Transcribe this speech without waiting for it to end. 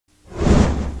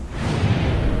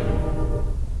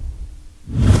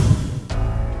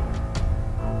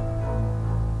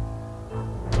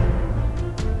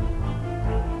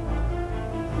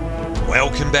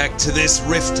Welcome back to this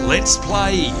Rift Let's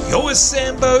Play. You're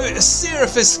Sambo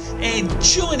Seraphis, and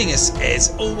joining us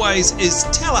as always is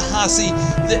Tallahassee.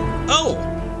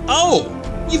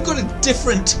 You've got a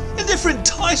different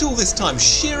title this time.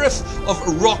 Sheriff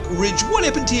of Rock Ridge. What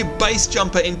happened to your base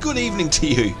jumper? And good evening to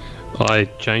you. I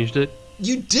changed it.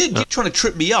 You did. You're trying to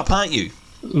trip me up, aren't you?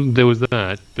 There was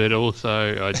that, but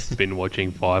also I've been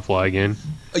watching Firefly again.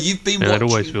 You've been and watching...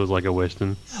 that always feels like a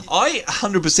Western. I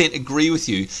 100% agree with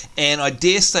you, and I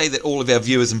dare say that all of our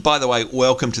viewers, and by the way,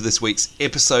 welcome to this week's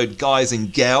episode, guys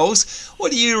and gals.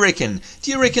 What do you reckon? Do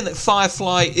you reckon that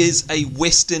Firefly is a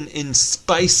Western in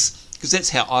space? Because that's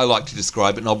how I like to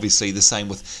describe it, and obviously the same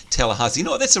with Tallahassee. You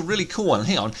know what, that's a really cool one.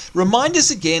 Hang on. Remind us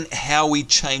again how we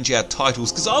change our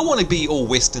titles, because I want to be all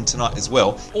Western tonight as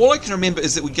well. All I can remember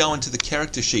is that we go into the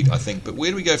character sheet, I think, but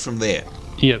where do we go from there?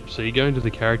 Yep, so you go into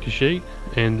the character sheet,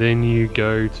 and then you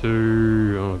go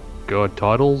to,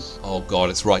 titles. Oh God,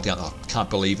 it's right down. I can't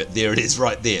believe it. There it is,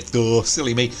 right there. Oh,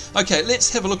 silly me. Okay,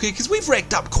 let's have a look here, because we've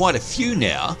racked up quite a few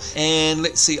now. And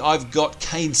let's see, I've got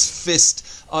Cain's Fist,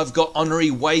 I've got Honorary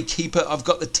Waykeeper, I've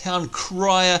got the Town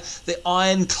Crier, the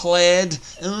Ironclad,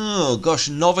 oh gosh,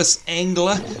 Novice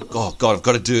Angler. Oh God, I've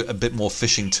got to do a bit more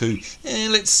fishing too.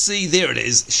 And let's see, there it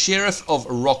is, Sheriff of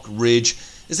Rock Ridge.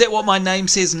 Is that what my name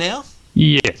says now?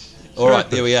 Yes. Alright,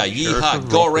 there we are. Yeehaw,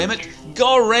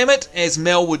 goram it, as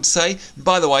Mel would say.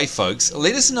 By the way, folks,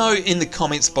 let us know in the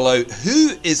comments below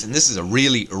who is, and this is a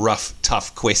really rough,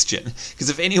 tough question, because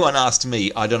if anyone asked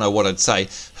me, I don't know what I'd say.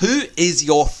 Who is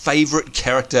your favourite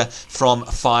character from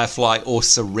Firefly or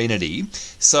Serenity?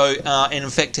 So, and in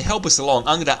fact, to help us along,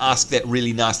 I'm going to ask that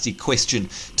really nasty question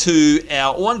to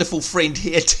our wonderful friend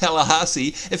here,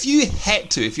 Tallahassee. If you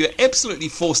had to, if you're absolutely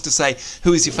forced to say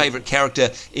who is your favourite character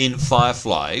in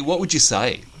Firefly, what would you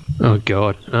say? Oh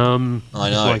God, I know.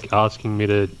 It's like asking me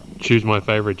to choose my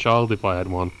favourite child if I had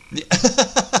one.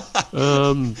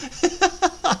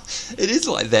 It is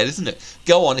like that, isn't it?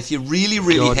 Go on, if you really,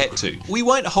 really had to. We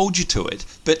won't hold you to it,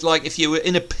 but like if you were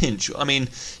in a pinch, I mean,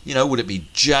 you know, would it be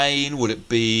Jane? Would it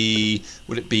be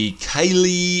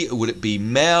Kaylee? Would it be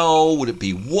Mel? Would it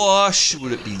be Wash?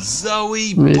 Would it be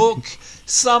Zoe? Book?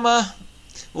 Summer?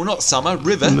 Well, not Summer,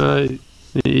 River. No,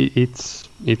 it's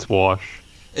Wash.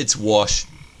 It's Wash.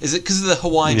 Is it because of the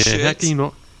Hawaiian shirts? How can you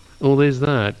not? Well, there's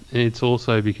that. It's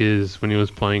also because when he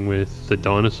was playing with the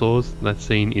dinosaurs, that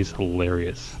scene is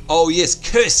hilarious. Oh yes,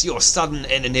 curse your sudden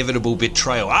and inevitable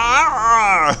betrayal.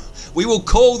 Arr! We will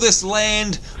call this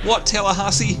land, what,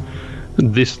 Tallahassee?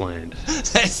 This land.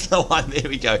 That's the one, there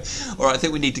we go. Alright, I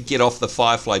think we need to get off the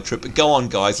Firefly trip, but go on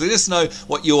guys, let us know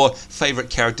what your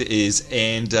favourite character is,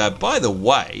 and by the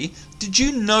way, did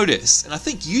you notice, and I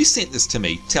think you sent this to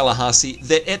me, Tallahassee,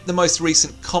 that at the most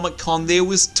recent Comic-Con there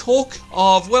was talk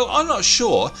of, well, I'm not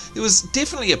sure, there was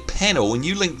definitely a panel, and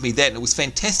you linked me that, and it was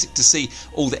fantastic to see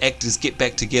all the actors get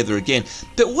back together again,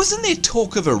 but wasn't there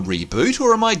talk of a reboot,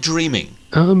 or am I dreaming?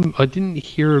 I didn't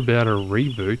hear about a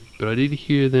reboot, but I did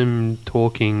hear them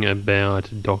talking about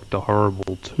Dr.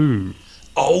 Horrible 2.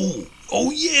 Oh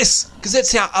yes, because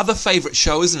that's our other favourite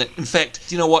show, isn't it? In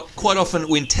fact, you know what? Quite often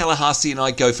when Tallahassee and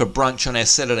I go for brunch on our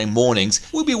Saturday mornings,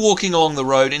 we'll be walking along the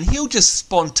road and he'll just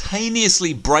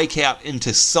spontaneously break out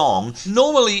into song.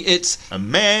 Normally it's, a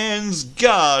man's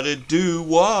gotta do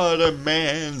what a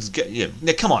man's got... Yeah.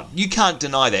 Now come on, you can't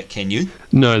deny that, can you?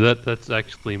 No, that's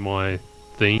actually my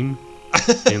theme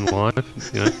in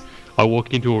life. You know, I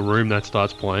walk into a room that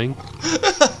starts playing.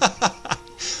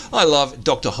 I love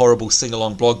Dr. Horrible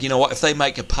sing-along blog. You know what? If they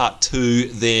make a part 2,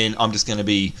 then I'm going to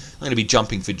be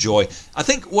jumping for joy. I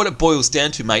think what it boils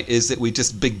down to, mate, is that we're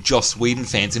just big Joss Whedon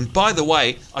fans. And by the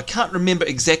way, I can't remember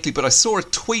exactly, but I saw a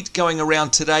tweet going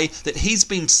around today that he's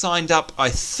been signed up, I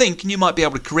think, and you might be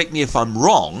able to correct me if I'm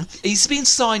wrong, he's been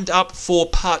signed up for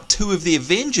part 2 of The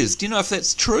Avengers. Do you know if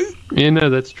that's true? Yeah, no,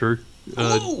 that's true.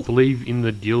 I believe in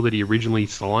the deal that he originally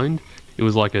signed, it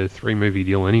was like a 3-movie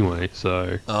deal anyway,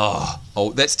 so...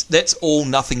 Oh, that's all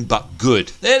nothing but good.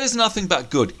 That is nothing but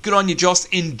good. Good on you, Joss.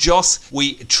 In Joss,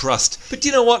 we trust. But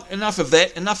you know what? Enough of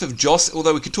that. Enough of Joss,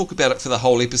 although we could talk about it for the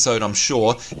whole episode, I'm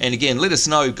sure. And again, let us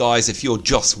know, guys, if you're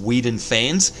Joss Whedon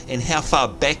fans and how far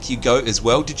back you go as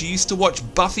well. Did you used to watch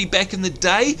Buffy back in the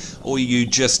day? Or are you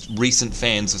just recent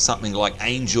fans of something like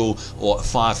Angel or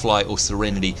Firefly or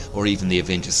Serenity or even The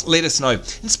Avengers? Let us know.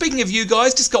 And speaking of you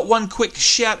guys, just got one quick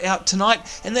shout out tonight.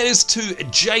 tonight, and that is to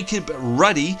Jacob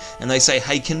Ruddy, and they say,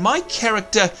 hey, can my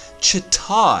character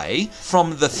Chitai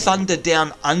from the Thunder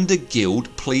Down Under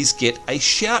Guild please get a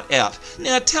shout out?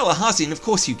 Now, Tallahassee, and of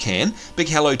course you can. Big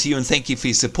hello to you and thank you for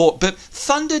your support. But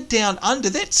Thunder Down Under,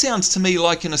 that sounds to me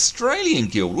like an Australian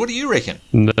guild. What do you reckon?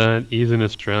 That is an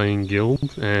Australian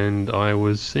guild, and I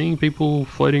was seeing people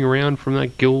floating around from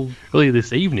that guild earlier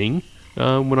this evening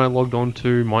when I logged on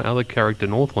to my other character,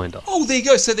 Northlander. Oh, there you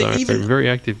go. So they're even a very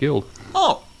active guild.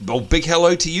 Oh, well, big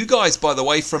hello to you guys, by the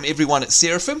way, from everyone at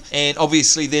Seraphim. And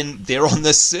obviously then they're on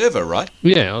this server, right?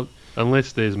 Yeah,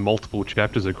 unless there's multiple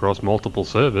chapters across multiple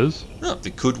servers. Oh,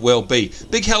 there could well be.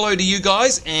 Big hello to you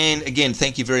guys, and again,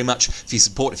 thank you very much for your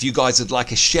support. If you guys would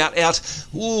like a shout out,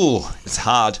 ooh, it's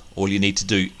hard. All you need to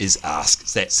do is ask.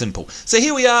 It's that simple. So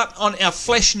here we are on our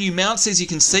flash new mounts. As you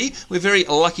can see, we're very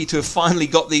lucky to have finally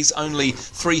got these only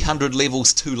 300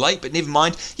 levels too late, but never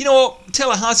mind. You know what,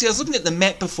 Tallahassee, I was looking at the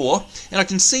map before, and I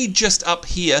can see just up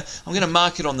here, I'm going to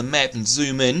mark it on the map and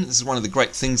zoom in. This is one of the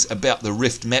great things about the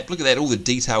Rift map. Look at that, all the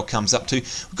detail comes up to.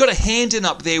 We've got a hand in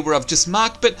up there where I've just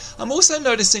marked, but I'm also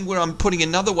noticing where I'm putting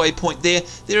another waypoint there.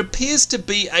 There appears to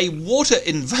be a water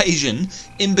invasion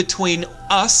in between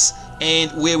us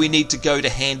and where we need to go to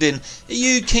hand in. Are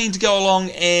you keen to go along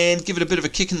and give it a bit of a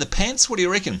kick in the pants? What do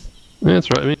you reckon? That's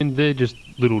right. I mean, they're just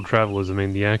little travellers. I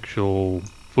mean, the actual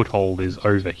foothold is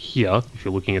over here, if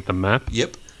you're looking at the map.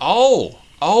 Yep. Oh,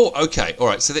 okay. All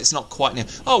right, so that's not quite now.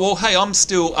 Oh, well, hey, I'm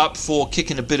still up for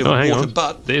kicking a bit of water,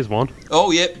 but... There's one. Oh,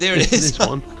 yep, there it is. There's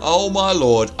one. Oh, my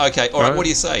Lord. Okay, all right, what do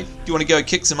you say? Do you want to go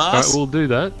kick some ass? All right, we'll do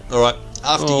that. All right,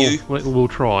 after you. We'll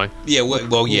try. Yeah,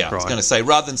 well, yeah, I was going to say,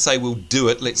 rather than say we'll do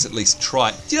it, let's at least try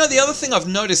it. Do you know, the other thing I've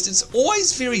noticed, it's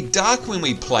always very dark when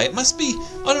we play. It must be,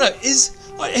 I don't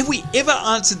know, have we ever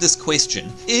answered this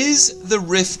question? Is the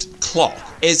Rift clock,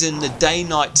 as in the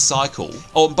day-night cycle...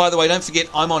 Oh, and by the way, don't forget,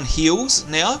 I'm on heals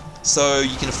now, so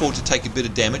you can afford to take a bit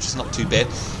of damage. It's not too bad.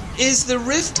 Is the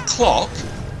Rift clock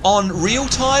on real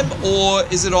time, or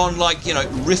is it on, like, you know,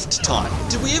 Rift time?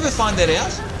 Did we ever find that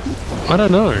out? I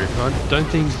don't know. I don't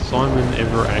think Simon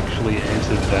ever actually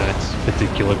answered that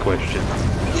particular question.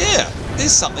 Yeah.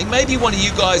 There's something. Maybe one of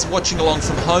you guys watching along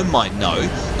from home might know.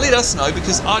 Let us know,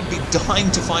 because I'd be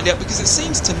dying to find out, because it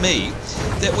seems to me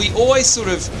that we always sort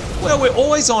of, well, we're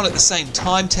always on at the same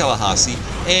time, Tallahassee,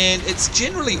 and it's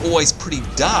generally always pretty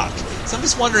dark. So I'm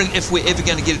just wondering if we're ever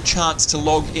going to get a chance to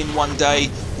log in one day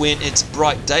when it's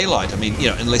bright daylight. I mean, you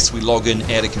know, unless we log in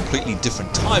at a completely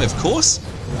different time, of course.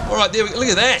 All right, there we go. Look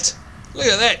at that. Look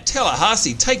at that.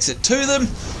 Tallahassee takes it to them.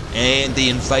 And the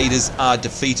invaders are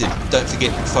defeated. Don't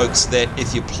forget, folks, that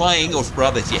if you're playing, or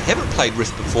rather if you haven't played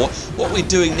Rift before, what we're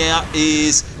doing now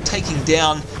is taking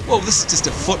down, well, this is just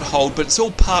a foothold, but it's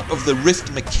all part of the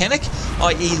Rift mechanic,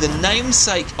 i.e. the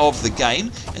namesake of the game,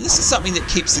 and this is something that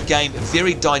keeps the game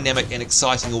very dynamic and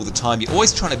exciting all the time. You're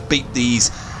always trying to beat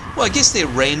these, well, I guess they're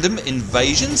random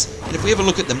invasions, and if we have a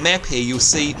look at the map here, you'll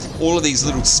see all of these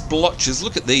little splotches.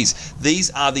 Look at these. These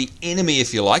are the enemy,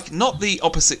 if you like, not the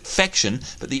opposite faction,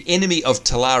 but the enemy of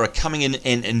Talara coming in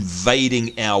and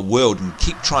invading our world, and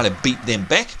keep trying to beat them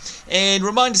back. And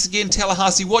remind us again,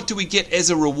 Tallahassee, what do we get as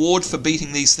a reward for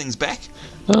beating these things back?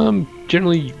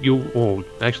 Generally, you'll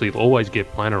always get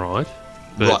Planarite,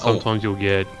 but sometimes you'll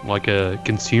get like a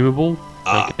consumable.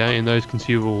 Okay, and those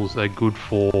consumables are good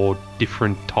for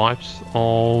different types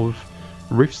of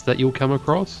rifts that you'll come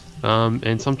across.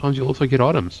 And sometimes you'll also get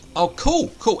items. Oh,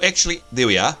 cool. Actually, there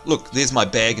we are. Look, there's my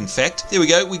bag, in fact. There we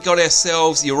go. We got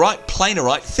ourselves, you're right,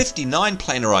 Planarite, 59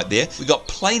 Planarite there. We got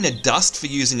Planar Dust for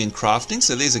using in crafting,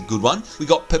 so there's a good one. We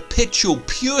got Perpetual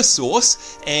Pure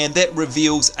Source, and that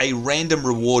reveals a random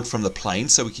reward from the plane,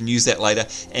 so we can use that later.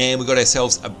 And we got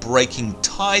ourselves a Breaking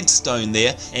Tide Stone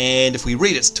there, and if we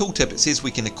read its tooltip, it says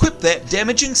we can equip that.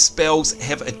 Damaging spells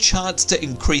have a chance to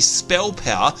increase spell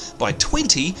power by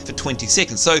 20 for 20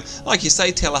 seconds. So, like you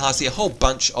say, Tallahassee, a whole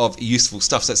bunch of useful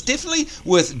stuff. So it's definitely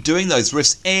worth doing those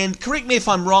rifts. And correct me if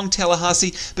I'm wrong,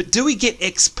 Tallahassee, but do we get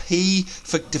XP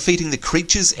for defeating the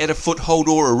creatures at a foothold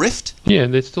or a rift? Yeah,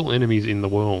 there's still enemies in the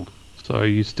world, so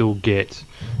you still get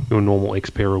your normal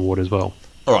XP reward as well.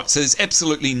 Alright, so there's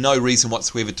absolutely no reason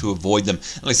whatsoever to avoid them,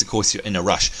 unless of course you're in a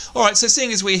rush. Alright, so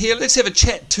seeing as we're here, let's have a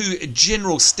chat to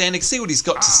General Stanek, see what he's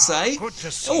got to say.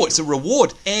 Oh, it's a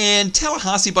reward. And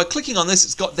Tallahassee, by clicking on this,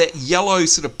 it's got that yellow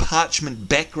sort of parchment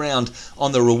background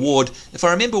on the reward. If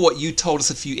I remember what you told us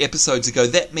a few episodes ago,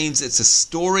 that means it's a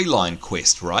storyline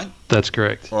quest, right? That's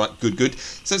correct. All right, good.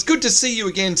 So it's good to see you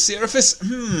again, Seraphis.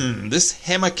 This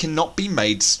hammer cannot be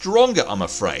made stronger, I'm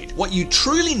afraid. What you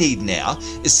truly need now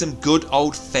is some good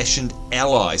old-fashioned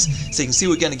allies. So you can see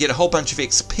we're going to get a whole bunch of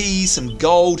XP, some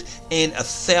gold, and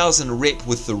 1,000 rep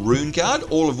with the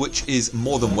Runeguard, all of which is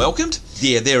more than welcomed.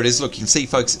 Yeah, there it is. Look, you can see,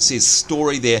 folks, it says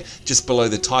story there just below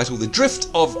the title. The drift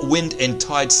of wind and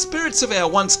tide, spirits of our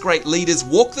once great leaders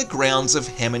walk the grounds of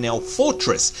Hammerknell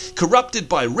Fortress. Corrupted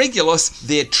by Regulus,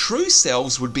 their true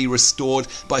selves would be restored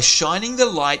by shining the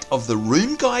light of the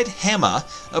Runeguard Hammer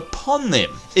upon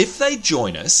them. If they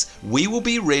join us, we will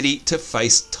be ready to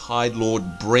face Tide Lord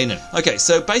Brennan. Okay,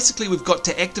 so basically we've got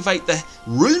to activate the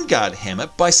Runeguard Hammer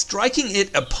by striking it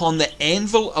upon the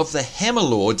anvil of the Hammer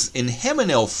Lords in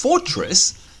Hammerknell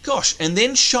Fortress. Gosh, and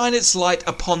then shine its light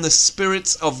upon the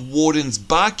spirits of Wardens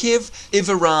Barkev,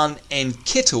 Ivaran, and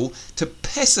Kettle to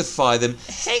pacify them.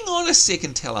 Hang on a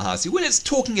second, Tallahassee. When it's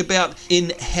talking about in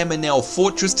Hammerknell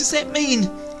Fortress, does that mean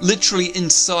literally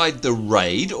inside the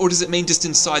raid, or does it mean just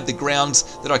inside the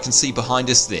grounds that I can see behind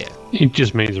us there? It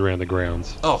just means around the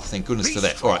grounds. Oh, thank goodness for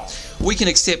that. All right, we can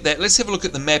accept that. Let's have a look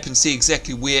at the map and see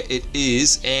exactly where it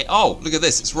is. And oh, look at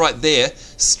this. It's right there.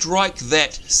 Strike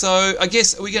that. So I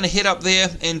guess we're going to head up there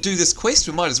and do this quest.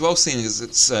 We might as well, seeing as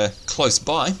it's close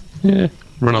by. Yeah,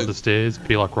 run up the stairs,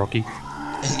 be like Rocky.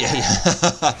 Yeah.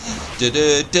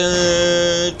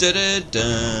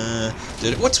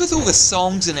 What's with all the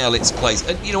songs in our Let's Plays?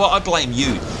 You know what? I blame you.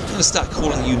 I'm going to start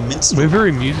calling you Minstrel. We're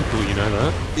very musical, you know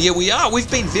that. Yeah, we are. We've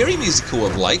been very musical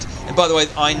of late. And by the way,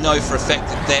 I know for a fact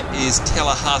that that is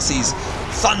Tallahassee's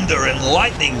thunder and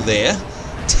lightning there.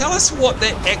 Tell us what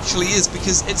that actually is,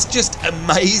 because it's just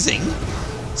amazing.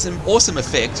 It's an awesome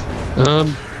effect.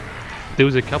 There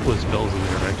was a couple of spells in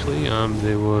there, actually.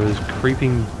 There was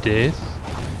Creeping Death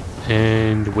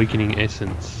and Weakening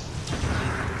Essence.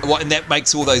 What, and that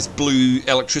makes all those blue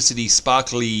electricity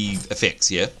sparkly effects,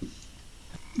 yeah?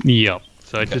 Yep.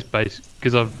 So okay. Just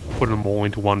because I've put them all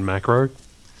into one macro,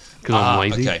 because I'm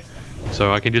lazy. Okay.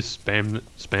 So I can just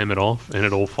spam it off, and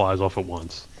it all fires off at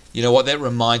once. You know what, that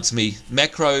reminds me,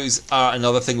 macros are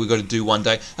another thing we've got to do one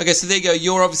day. Okay, so there you go.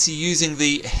 You're obviously using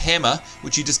the hammer,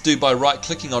 which you just do by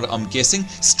right-clicking on it, I'm guessing.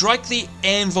 Strike the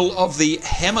anvil of the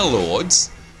Hammer Lords.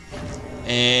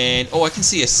 And, oh, I can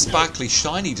see a sparkly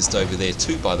shiny just over there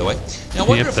too, by the way. Now, I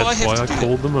wonder if I have to do that. That's why I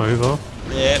called them over.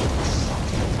 Yeah.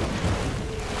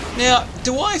 Now,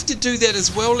 do I have to do that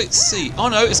as well? Let's see. Oh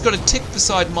no, it's got a tick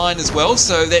beside mine as well,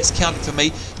 so that's counted for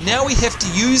me. Now we have to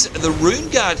use the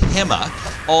Runeguard Hammer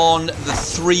on the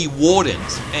 3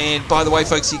 Wardens. And by the way,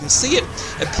 folks, you can see it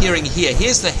appearing here.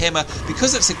 Here's the hammer.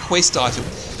 Because it's a quest item,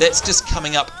 that's just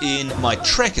coming up in my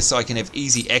tracker, so I can have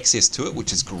easy access to it,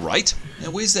 which is great.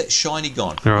 Now, where's that shiny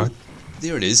gone? All right. Oh,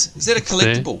 there it is. Is that a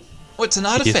collectible? There. Oh, it's an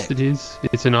artifact. Yes, it is.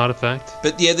 It's an artifact.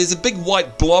 But yeah, there's a big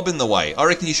white blob in the way. I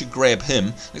reckon you should grab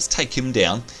him. Let's take him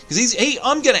down. Because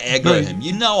I'm going to aggro him.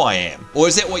 You know I am. Or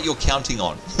is that what you're counting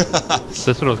on? That's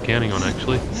what I was counting on,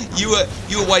 actually. You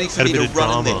were waiting for me to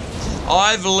run in there.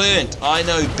 I've learnt. I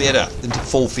know better than to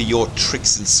fall for your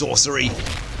tricks and sorcery.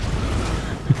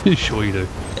 Sure you do.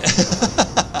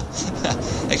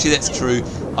 Actually, that's true.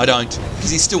 I don't. Because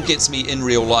he still gets me in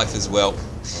real life as well.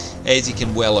 As you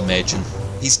can well imagine.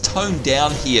 He's toned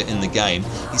down here in the game.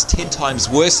 He's 10 times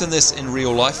worse than this in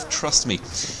real life. Trust me.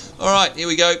 Alright, here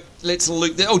we go. Let's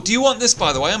loot that. Oh, do you want this,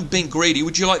 by the way? I'm being greedy.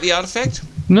 Would you like the artifact?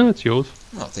 No, it's yours.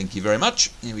 Oh, thank you very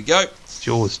much. Here we go. It's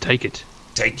yours. Take it.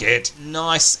 Take it.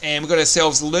 Nice. And we've got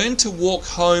ourselves Learn to Walk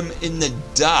Home in the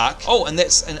Dark. Oh, and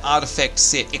that's an artifact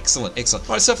set. Excellent, excellent.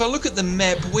 Alright, so if I look at the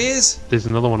map, where's... There's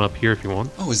another one up here if you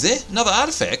want. Oh, is there? Another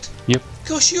artifact? Yep.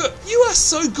 Gosh, you are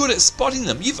so good at spotting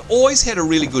them. You've always had a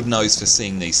really good nose for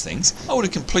seeing these things. I would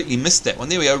have completely missed that one.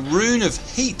 There we go. Rune of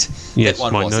Heat. Yes, that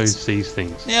one my nose sees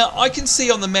things. Now, I can see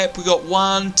on the map we've got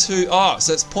 1, 2... Oh,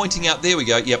 so it's pointing out... There we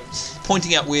go. Yep.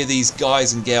 Pointing out where these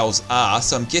guys and gals are.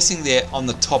 So I'm guessing they're on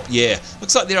the top. Yeah.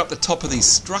 Looks like they're up the top of these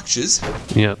structures.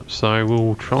 Yep. So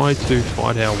we'll try to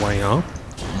fight our way up.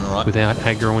 Right. Without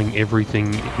aggroing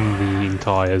everything in the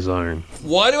entire zone.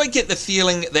 Why do I get the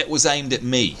feeling that was aimed at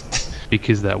me?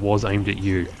 Because that was aimed at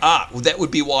you. Ah, well, that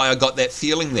would be why I got that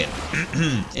feeling then.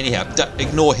 Anyhow,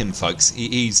 ignore him, folks.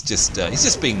 He's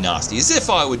just being nasty. As if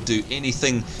I would do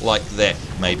anything like that,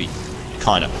 maybe.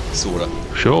 Kinda, sorta.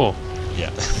 Sure.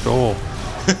 Yeah. Sure.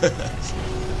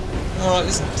 Alright,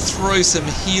 let's throw some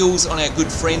heals on our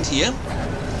good friend here.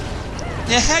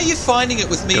 Now, how are you finding it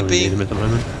with me being... At the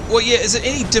moment. Well, yeah, is it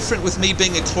any different with me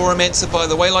being a Chloromancer, by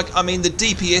the way? Like, I mean, the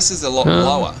DPS is a lot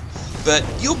lower, but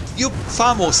you're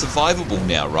far more survivable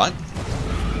now, right?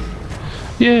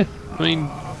 Yeah, I mean,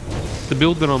 the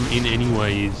build that I'm in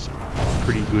anyway is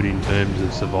pretty good in terms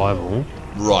of survival.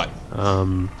 Right.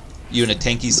 You in a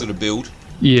tanky sort of build?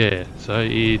 Yeah, so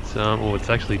it's it's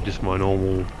actually just my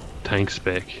normal tank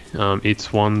spec.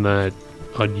 It's one that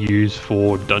I'd use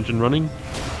for dungeon running.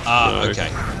 Okay.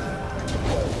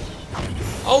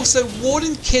 Oh, so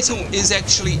Warden Kettle is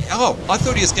actually... Oh, I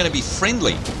thought he was going to be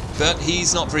friendly, but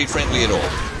he's not very friendly at all.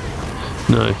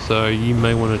 No, so you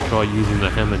may want to try using the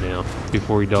hammer now,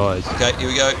 before he dies. Okay, here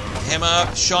we go.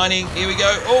 Hammer, shining, here we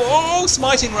go. Oh,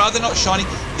 smiting rather, not shining.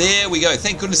 There we go,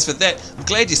 thank goodness for that. I'm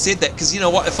glad you said that, because you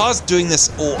know what, if I was doing this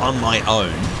all on my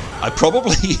own, I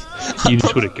probably... You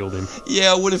just would have killed him.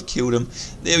 Yeah, I would have killed him.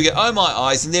 There we go. Oh, my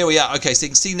eyes. And there we are. Okay, so you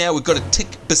can see now we've got a tick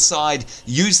beside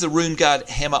use the Runeguard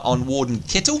Hammer on Warden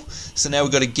Kettle. So now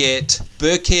we've got to get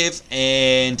Burkev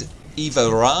and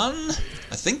Ivaran,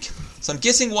 I think. So I'm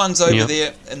guessing one's over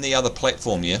there in the other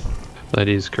platform, yeah? That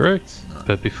is correct.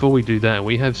 But before we do that,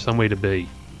 we have somewhere to be.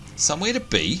 Somewhere to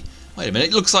be? Wait a minute.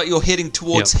 It looks like you're heading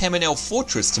towards Hammerknell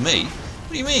Fortress to me.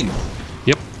 What do you mean?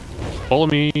 Yep. Follow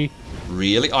me.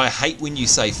 Really? I hate when you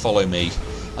say follow me.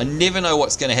 I never know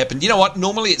what's going to happen. You know what?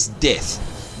 Normally it's death.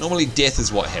 Normally death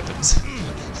is what happens.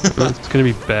 It's going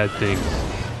to be bad things.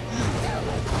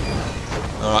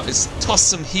 Alright, let's toss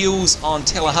some heals on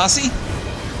Tallahassee.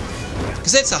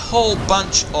 Because that's a whole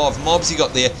bunch of mobs you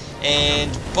got there.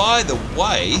 And by the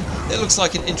way, that looks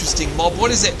like an interesting mob.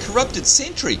 What is that? Corrupted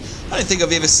Sentry. I don't think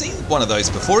I've ever seen one of those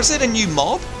before. Is that a new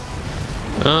mob?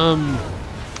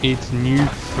 It's new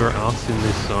for us in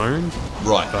this zone.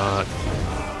 Right. But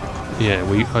yeah,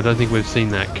 I don't think we've seen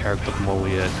that character model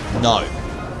yet. No.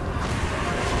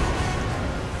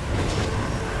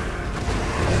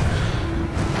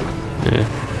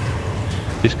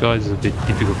 Yeah. This guy's a bit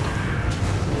difficult.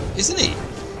 Isn't he?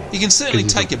 He can certainly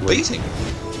take a beating.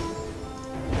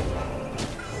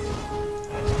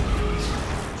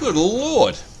 Good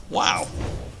lord. Wow.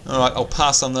 Alright, I'll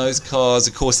pass on those because,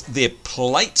 of course, they're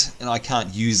plate and I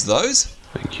can't use those.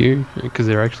 Thank you, because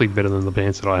they're actually better than the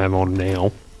pants that I have on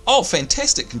now. Oh,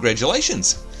 fantastic.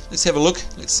 Congratulations. Let's have a look.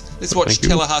 Let's watch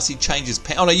Tallahassee change his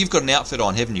pants. Oh, no, you've got an outfit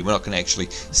on, haven't you? We're not going to actually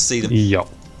see them. Yup.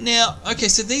 Now, okay,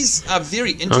 so these are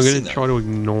very interesting. I'm going to try to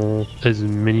ignore as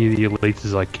many of the elites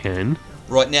as I can.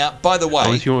 Right, now, by the way...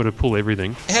 Unless you want to pull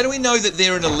everything. How do we know that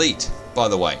they're an elite, by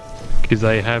the way? Because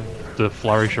they have the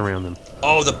flourish around them.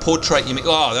 Oh, the portrait you mean.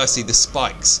 Oh, I see, the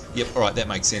spikes. Yep, alright, that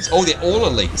makes sense. Oh, they're all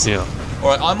elites. Yeah.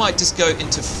 Alright, I might just go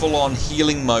into full-on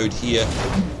healing mode here.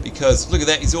 Because, look at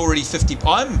that, he's already 50...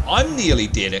 I'm nearly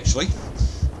dead, actually.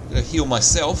 I'm going to heal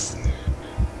myself.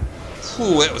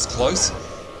 Ooh, that was close.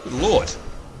 Good lord.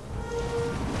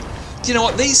 Do you know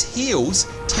what? These heals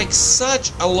take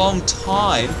such a long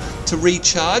time to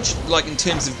recharge, like in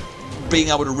terms of being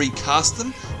able to recast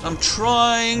them. I'm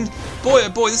trying. Boy, oh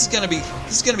boy, this is going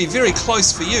to be very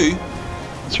close for you.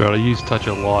 That's right. I use Touch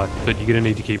of Life, but you're going to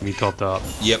need to keep me topped up.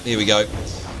 Yep, here we go.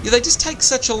 Yeah, they just take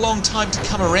such a long time to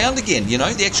come around again. You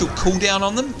know, the actual cooldown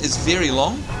on them is very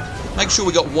long. Make sure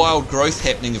we got wild growth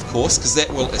happening, of course, because that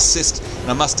will assist.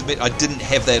 And I must admit, I didn't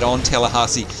have that on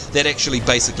Tallahassee. That actually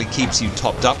basically keeps you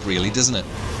topped up, really, doesn't it?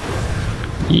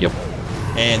 Yep.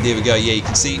 And there we go. Yeah, you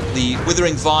can see the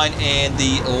Withering Vine and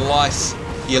the Life.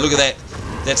 Yeah, look at that.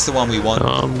 That's the one we want.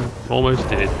 Almost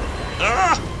dead.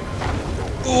 Ah!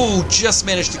 Ooh, just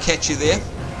managed to catch you there.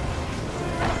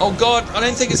 Oh God, I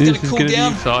don't think it's going to cool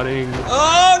down. Be exciting.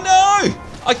 Oh no!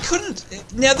 I couldn't.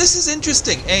 Now this is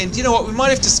interesting, and you know what? We might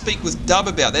have to speak with Dub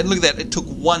about that. Look at that. It took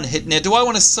one hit. Now, do I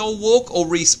want to soul walk or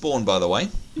respawn? By the way.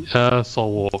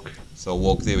 Soul walk. Soul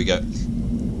walk. There we go.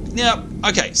 Now,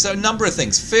 okay. So a number of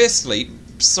things. Firstly,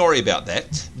 sorry about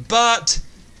that, but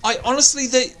I honestly,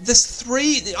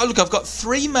 look, I've got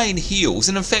 3 main heals,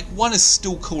 and in fact, one is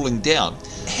still cooling down.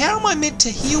 How am I meant to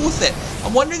heal with that?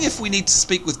 I'm wondering if we need to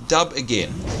speak with Dub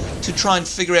again to try and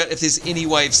figure out if there's any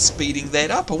way of speeding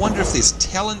that up. I wonder if there's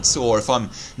talents or if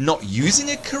I'm not using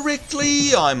it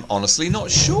correctly. I'm honestly not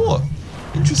sure.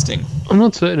 Interesting. I'm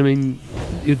not certain. I mean,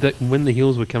 when the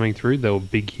heals were coming through, they were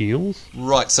big heals.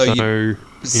 Right, so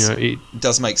it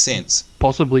does make sense.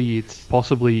 Possibly it's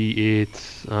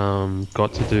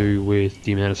got to do with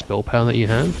the amount of spell power that you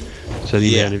have. So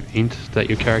the amount of int that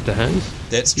your character has.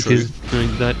 That's true.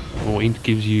 Because int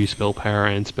gives you spell power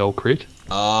and spell crit.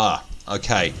 Ah,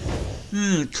 okay.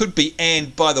 Could be.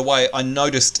 And by the way, I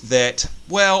noticed that,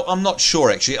 well, I'm not sure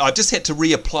actually. I just had to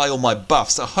reapply all my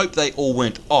buffs. I hope they all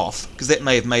went off, because that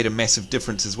may have made a massive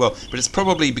difference as well. But it's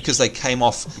probably because they came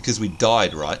off because we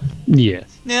died, right? Yeah.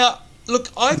 Now, look,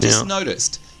 I've just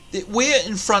noticed that we're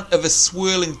in front of a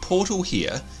swirling portal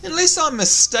here. Unless I'm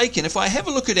mistaken, if I have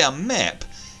a look at our map,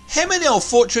 Hammerknell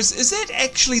Fortress, is that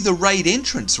actually the raid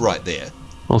entrance right there?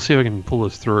 I'll see if I can pull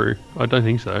us through. I don't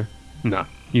think so. No,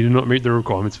 you do not meet the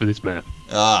requirements for this map.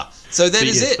 Ah, so that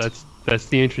is it. That's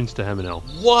the entrance to Hammerknell.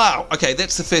 Wow. Okay,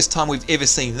 that's the first time we've ever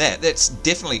seen that. That's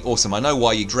definitely awesome. I know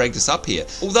why you dragged us up here.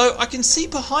 Although I can see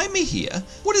behind me here,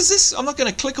 what is this? I'm not going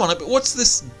to click on it, but what's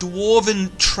this dwarven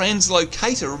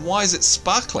translocator and why is it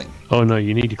sparkling? Oh no,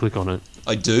 you need to click on it.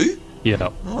 I do? Yeah.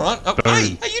 All right. Oh,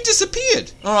 hey, you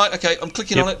disappeared. All right, okay, I'm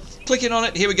clicking on it. Clicking on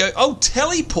it. Here we go. Oh,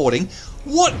 teleporting.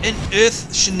 What on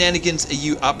earth shenanigans are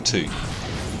you up to?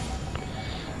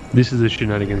 This is the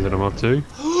shenanigans that I'm up to.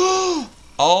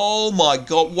 Oh my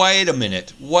god, wait a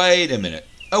minute.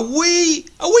 Are we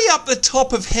up the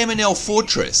top of Hammerknell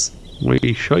Fortress?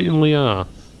 We certainly are.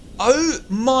 Oh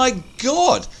my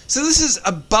god! So this is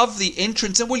above the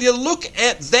entrance, and will you look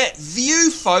at that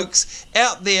view, folks,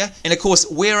 out there? And of course,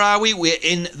 where are we? We're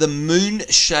in the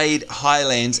Moonshade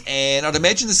Highlands, and I'd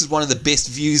imagine this is one of the best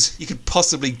views you could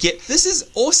possibly get. This is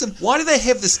awesome. Why do they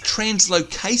have this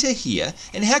translocator here?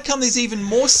 And how come there's even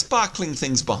more sparkling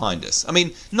things behind us? I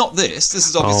mean, not this. This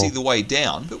is obviously the way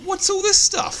down. But what's all this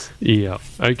stuff? Yeah.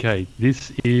 Okay.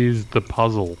 This is the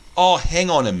puzzle. Oh, hang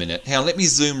on a minute. Hang on, let me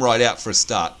zoom right out for a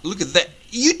start. Look at that.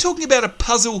 Are you talking about a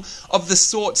puzzle of the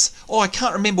sorts, I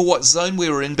can't remember what zone we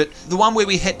were in, but the one where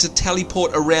we had to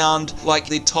teleport around like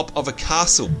the top of a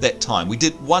castle that time. We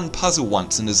did one puzzle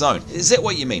once in a zone. Is that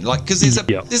what you mean? Like, because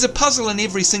there's a puzzle in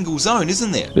every single zone,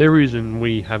 isn't there? There is, and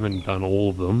we haven't done all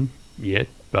of them yet,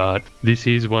 but this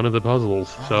is one of the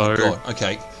puzzles. Oh my god,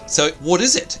 okay. So what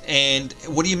is it, and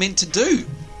what are you meant to do?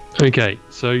 Okay,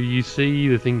 so you see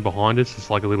the thing behind us, it's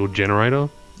like a little generator.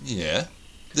 Yeah.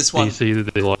 This one. You see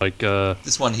that there's like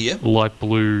this one here? Light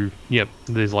blue. Yep,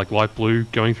 there's like light blue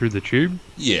going through the tube.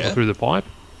 Yeah. Or through the pipe.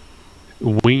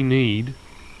 We need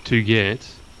to get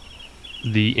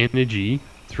the energy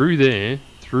through there,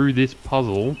 through this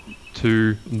puzzle,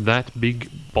 to that big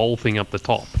bowl thing up the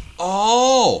top.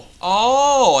 Oh,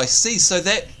 I see. So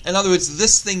that, in other words,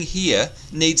 this thing here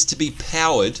needs to be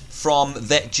powered from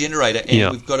that generator,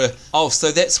 and we've got to... Oh,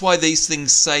 so that's why these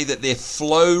things say that they're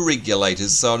flow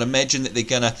regulators, so I'd imagine that they're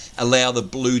going to allow the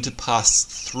blue to pass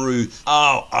through.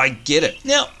 Oh, I get it.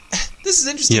 Now, this is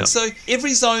interesting. Yeah. So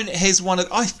every zone has one of...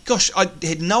 I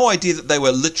had no idea that they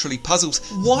were literally puzzles.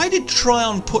 Why did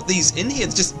Trion put these in here?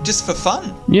 Just for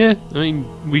fun? Yeah, I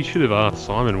mean, we should have asked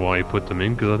Simon why he put them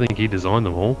in, because I think he designed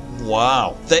them all.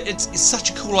 Wow. It's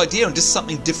such a cool idea and just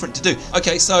something different to do.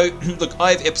 Okay, so, look,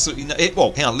 I have absolutely no...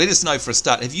 Well, hang on, let us know for a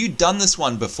start. Have you done this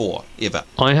one before, ever?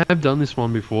 I have done this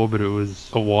one before, but it was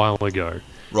a while ago.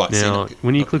 Right. Now,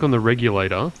 when you click on the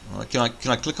regulator... Right,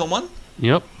 can I click on one?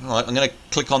 Yep. Alright, I'm going to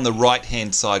click on the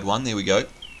right-hand side one. There we go.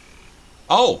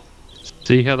 Oh!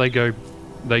 See how they go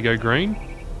green?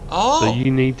 Oh! So you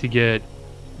need to get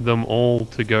them all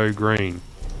to go green.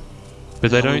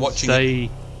 But they don't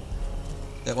stay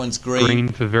that one's green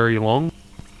for very long.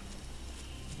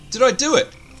 Did I do it?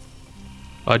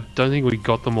 I don't think we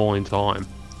got them all in time.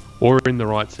 Or in the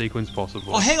right sequence,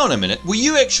 possibly. Oh, hang on a minute. Were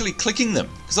you actually clicking them?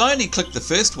 Because I only clicked the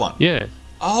first one. Yeah.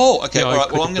 Oh, okay,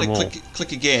 alright, well I'm going to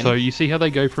click again. So you see how they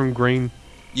go from green?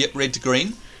 Yep, red to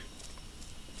green.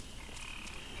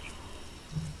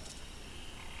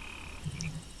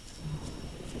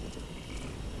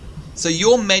 So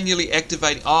you're manually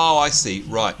activating... Oh, I see,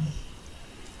 right.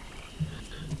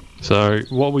 So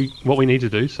what we need to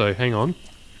do, so hang on.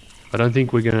 I don't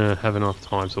think we're going to have enough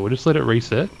time, so we'll just let it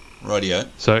reset. Rightio.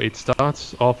 So it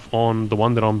starts off on the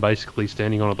one that I'm basically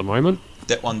standing on at the moment.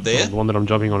 That one there? The one that I'm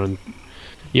jumping on and...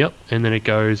 Yep, and then it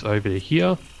goes over to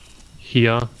here,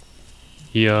 here,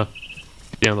 down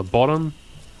the bottom,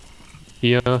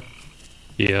 here,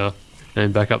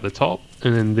 and back up the top,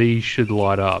 and then these should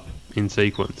light up in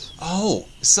sequence. Oh,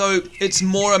 so it's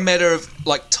more a matter of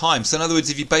like time. So in other words,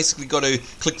 if you basically got to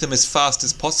click them as fast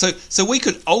as possible, so we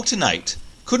could alternate,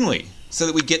 couldn't we? So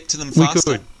that we get to them faster.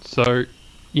 We could. So,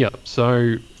 yeah.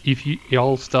 So if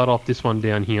I'll start off this one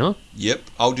down here. Yep,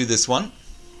 I'll do this one.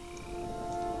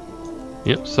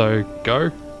 Yep, so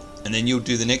go. And then you'll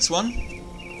do the next one.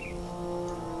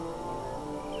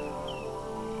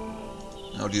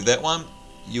 I'll do that one.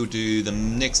 You'll do the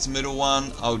next middle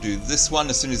one. I'll do this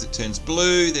one as soon as it turns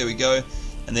blue. There we go.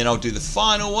 And then I'll do the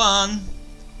final one.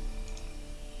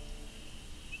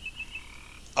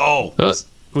 Oh!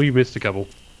 Well, you missed a couple.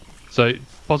 So,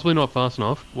 possibly not fast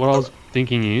enough. What I was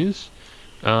thinking is,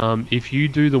 if you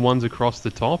do the ones across the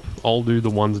top, I'll do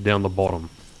the ones down the bottom.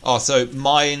 Oh, so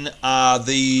mine are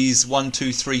these 1,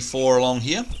 2, 3, 4 along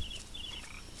here?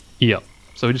 Yep.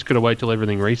 So we just got to wait till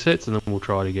everything resets and then we'll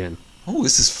try it again. Oh,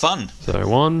 this is fun. So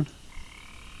 1,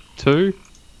 2,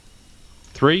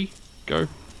 3, go.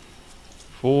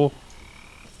 4.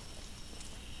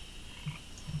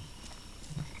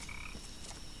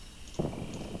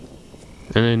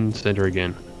 And then center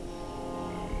again.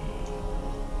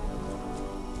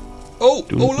 Oh,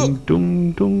 Dum, oh look.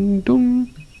 Dum, dum,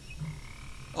 dum.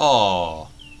 Oh,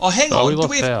 hang on. We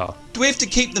lost power. Do we have to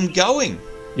keep them going?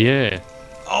 Yeah.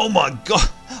 Oh my god.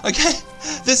 Okay,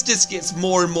 this just gets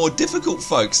more and more difficult,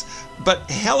 folks. But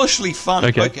hellishly fun.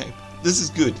 Okay, this is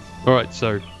good. Alright,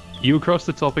 so you across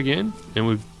the top again, and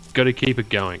we've got to keep it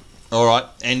going. Alright,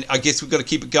 and I guess we've got to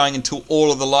keep it going until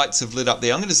all of the lights have lit up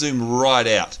there. I'm going to zoom right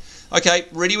out. Okay,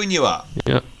 ready when you are.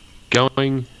 Yeah.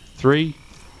 Going. 3.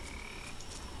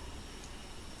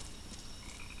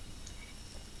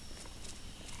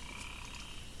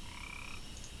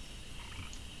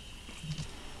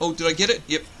 Oh, did I get it?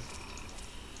 Yep.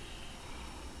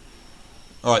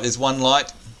 Alright, there's one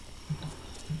light.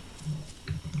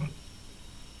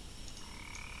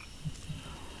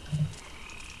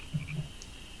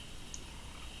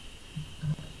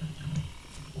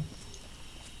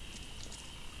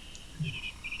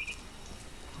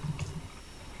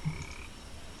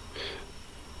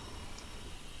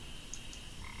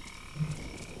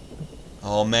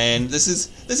 Oh man, this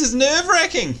is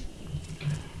nerve-wracking.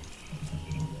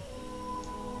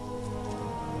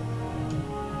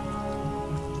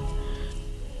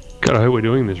 God, I hope we're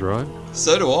doing this right.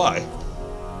 So do I.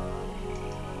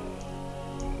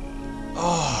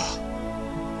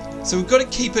 Oh. So we've got to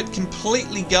keep it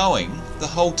completely going the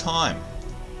whole time.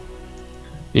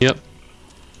 Yep.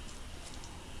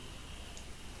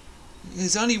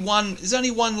 There's only one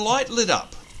light lit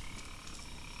up.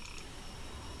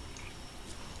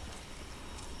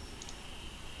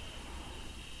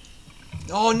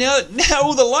 Oh, now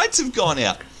all the lights have gone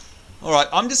out. All right,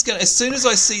 I'm just gonna, as soon as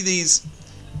I see these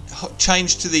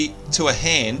change to a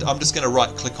hand, I'm just gonna right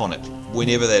click on it,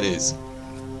 whenever that is.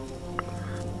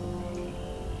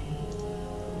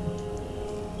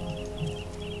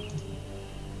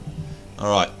 All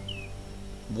right,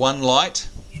 one light.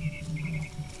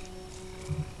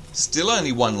 Still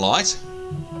only one light.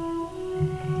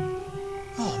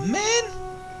 Oh man.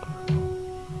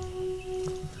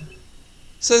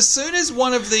 So as soon as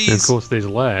one of these... And of course there's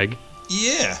lag.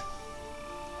 Yeah.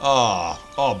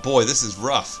 Oh boy, this is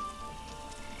rough.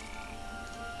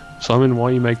 Simon, why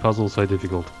you make puzzles so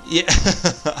difficult? Yeah.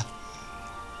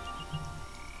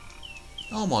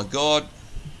 Oh my god.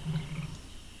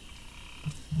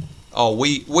 Oh,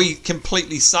 we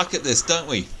completely suck at this, don't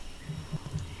we?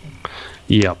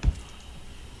 Yep.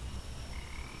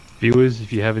 Viewers,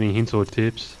 if you have any hints or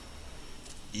tips,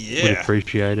 we'd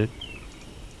appreciate it.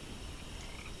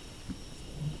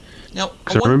 Now,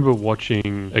 I remember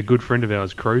watching a good friend of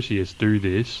ours, Croceus, do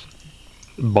this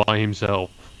by himself.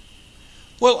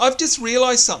 Well, I've just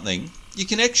realised something. You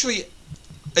can actually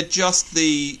adjust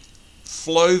the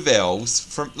flow valves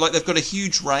from, like, they've got a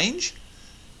huge range.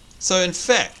 So in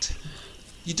fact,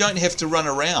 you don't have to run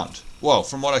around. Well,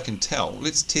 from what I can tell.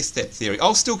 Let's test that theory.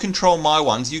 I'll still control my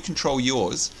ones, you control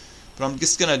yours, but I'm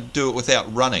just going to do it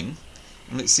without running,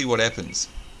 and let's see what happens.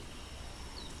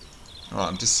 Alright,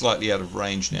 I'm just slightly out of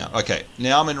range now. Okay,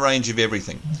 now I'm in range of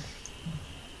everything.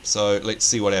 So let's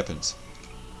see what happens.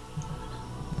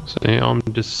 So now I'm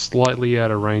just slightly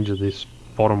out of range of this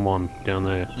bottom one down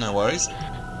there. No worries.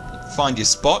 Find your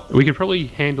spot. We could probably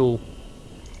handle...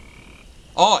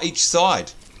 Oh, each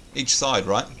side. Each side,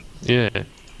 right? Yeah.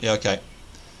 Yeah, okay.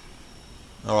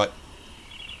 Alright.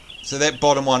 So that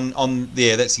bottom one on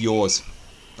there, that's yours.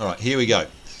 Alright, here we go.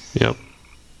 Yep.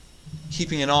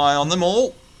 Keeping an eye on them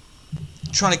all.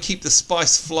 Trying to keep the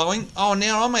spice flowing. Oh,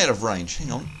 now I'm out of range.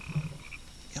 Hang on.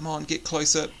 Come on, get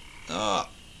closer.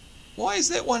 Why is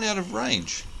that one out of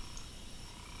range?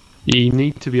 You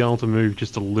need to be able to move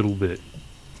just a little bit.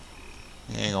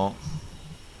 Hang on.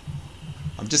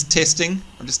 I'm just testing.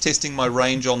 I'm just testing my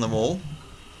range on them all.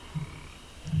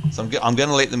 So I'm going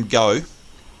to let them go.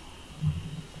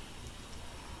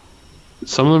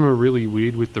 Some of them are really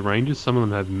weird with the ranges. Some of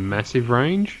them have massive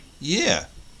range. Yeah.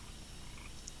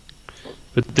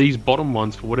 But these bottom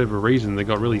ones, for whatever reason, they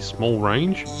got really small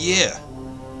range. Yeah.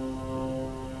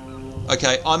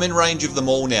 Okay, I'm in range of them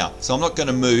all now, so I'm not going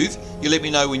to move. You let me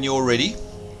know when you're ready.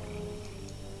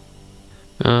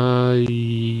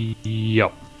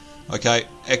 Yep. Okay,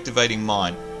 activating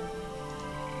mine.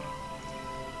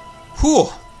 Whew,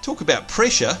 talk about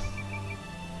pressure.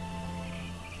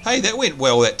 Hey, that went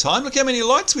well that time. Look how many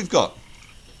lights we've got.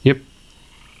 Yep.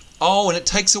 Oh, and it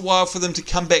takes a while for them to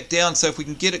come back down, so if we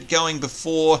can get it going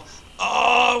before...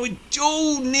 Oh,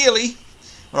 nearly.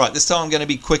 Alright, this time I'm going to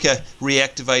be quicker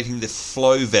reactivating the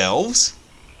flow valves.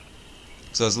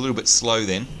 So I was a little bit slow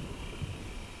then.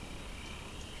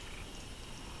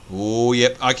 Oh,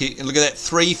 yep. Okay, look at that.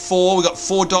 3, 4. We've got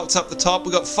 4 dots up the top.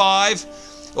 We've got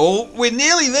 5. Oh, we're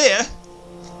nearly there.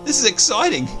 This is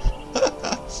exciting.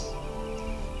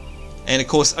 And of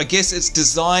course, I guess it's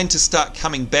designed to start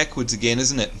coming backwards again,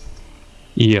 isn't it?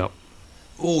 Yep.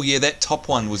 Oh yeah, that top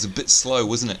one was a bit slow,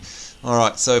 wasn't it?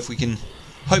 Alright, so if we can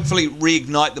hopefully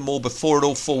reignite them all before it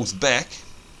all falls back.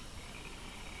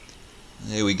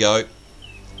 There we go.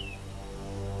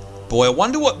 Boy, I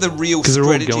wonder what the real strategy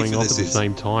for this is. Because they're all going off at the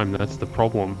same time, that's the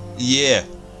problem. Yeah.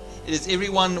 It is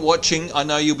everyone watching. I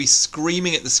know you'll be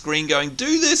screaming at the screen going,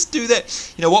 do this, do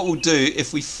that. You know what we'll do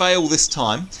if we fail this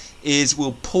time is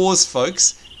we'll pause,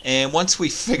 folks, and once we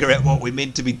figure out what we're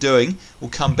meant to be doing, we'll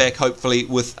come back hopefully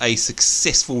with a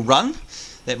successful run.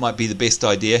 That might be the best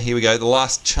idea. Here we go, the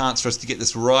last chance for us to get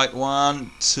this right.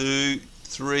 1, 2,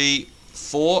 3,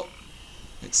 4.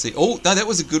 Let's see. Oh, no, that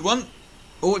was a good one.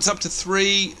 Oh, it's up to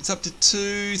 3. It's up to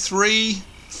 2, 3,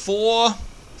 4,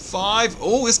 5.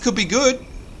 Oh, this could be good.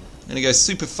 I'm going to go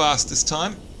super fast this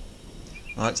time.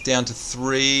 Alright, it's down to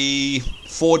 3,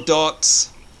 4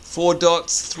 dots, 4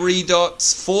 dots, 3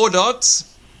 dots, 4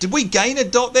 dots. Did we gain a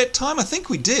dot that time? I think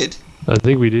we did. I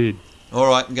think we did.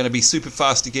 Alright, I'm going to be super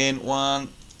fast again. 1,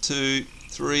 2,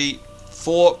 3,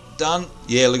 4. Done.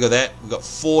 Yeah, look at that. We've got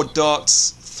 4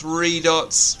 dots, 3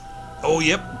 dots. Oh,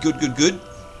 yep. Good, good, good.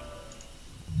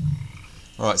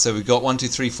 Alright, so we've got 1, 2,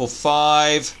 3, 4,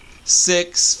 5,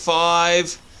 6,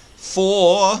 5,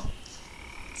 4,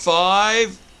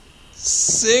 5,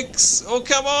 6. Oh,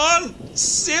 come on.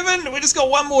 7. We just got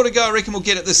one more to go. I reckon we'll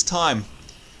get it this time.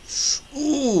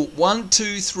 Ooh, 1,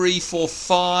 2, 3, 4,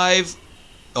 5.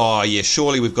 Oh, yeah,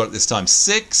 surely we've got it this time.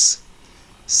 6,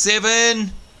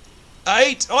 7,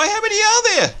 8. Oh, how many are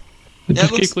there?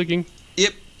 Just keep clicking.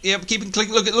 Yep, keep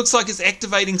clicking. Look, it looks like it's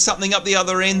activating something up the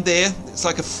other end there. It's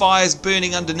like a fire's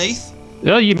burning underneath.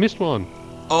 Oh, you missed one.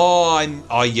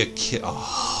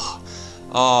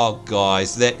 Oh,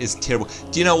 guys, that is terrible.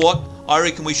 Do you know what I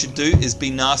reckon we should do is be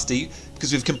nasty,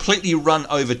 because we've completely run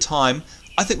over time.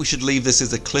 I think we should leave this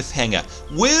as a cliffhanger.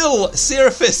 Will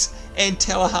Seraphis and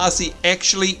Tallahassee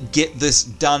actually get this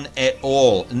done at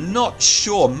all? Not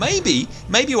sure. Maybe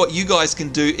what you guys can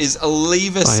do is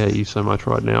leave us... I hate you so much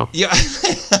right now. Yeah.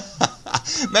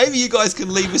 Maybe you guys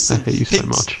can leave us some I hate you so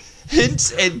much.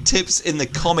 Hints and tips in the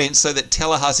comments so that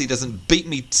Tallahassee doesn't beat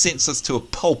me senseless to a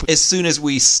pulp as soon as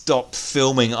we stop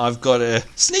filming. I've got a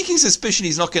sneaking suspicion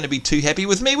he's not going to be too happy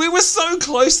with me. We were so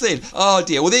close then. Oh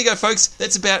dear. Well, there you go, folks.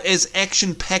 That's about as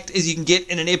action-packed as you can get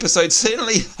in an episode.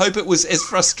 Certainly hope it was as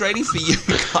frustrating for you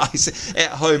guys at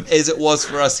home as it was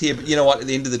for us here. But you know what? At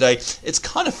the end of the day, it's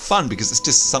kind of fun because it's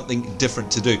just something different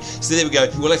to do. So there we go.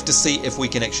 We'll have to see if we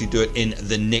can actually do it in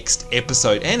the next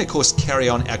episode. And of course, carry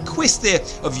on our quest there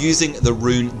of using the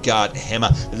Runeguard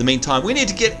Hammer. In the meantime, we need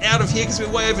to get out of here because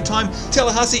we're way over time.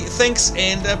 Tallahassee, thanks,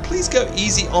 and please go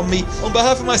easy on me. On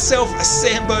behalf of myself,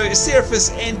 Sambo,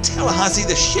 Seraphis, and Tallahassee,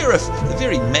 the sheriff, the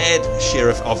very mad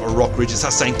sheriff of Rock Ridge, is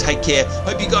us saying take care.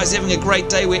 Hope you guys are having a great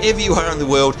day wherever you are in the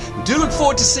world. We do look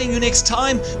forward to seeing you next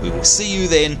time. We will see you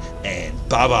then, and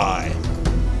bye-bye.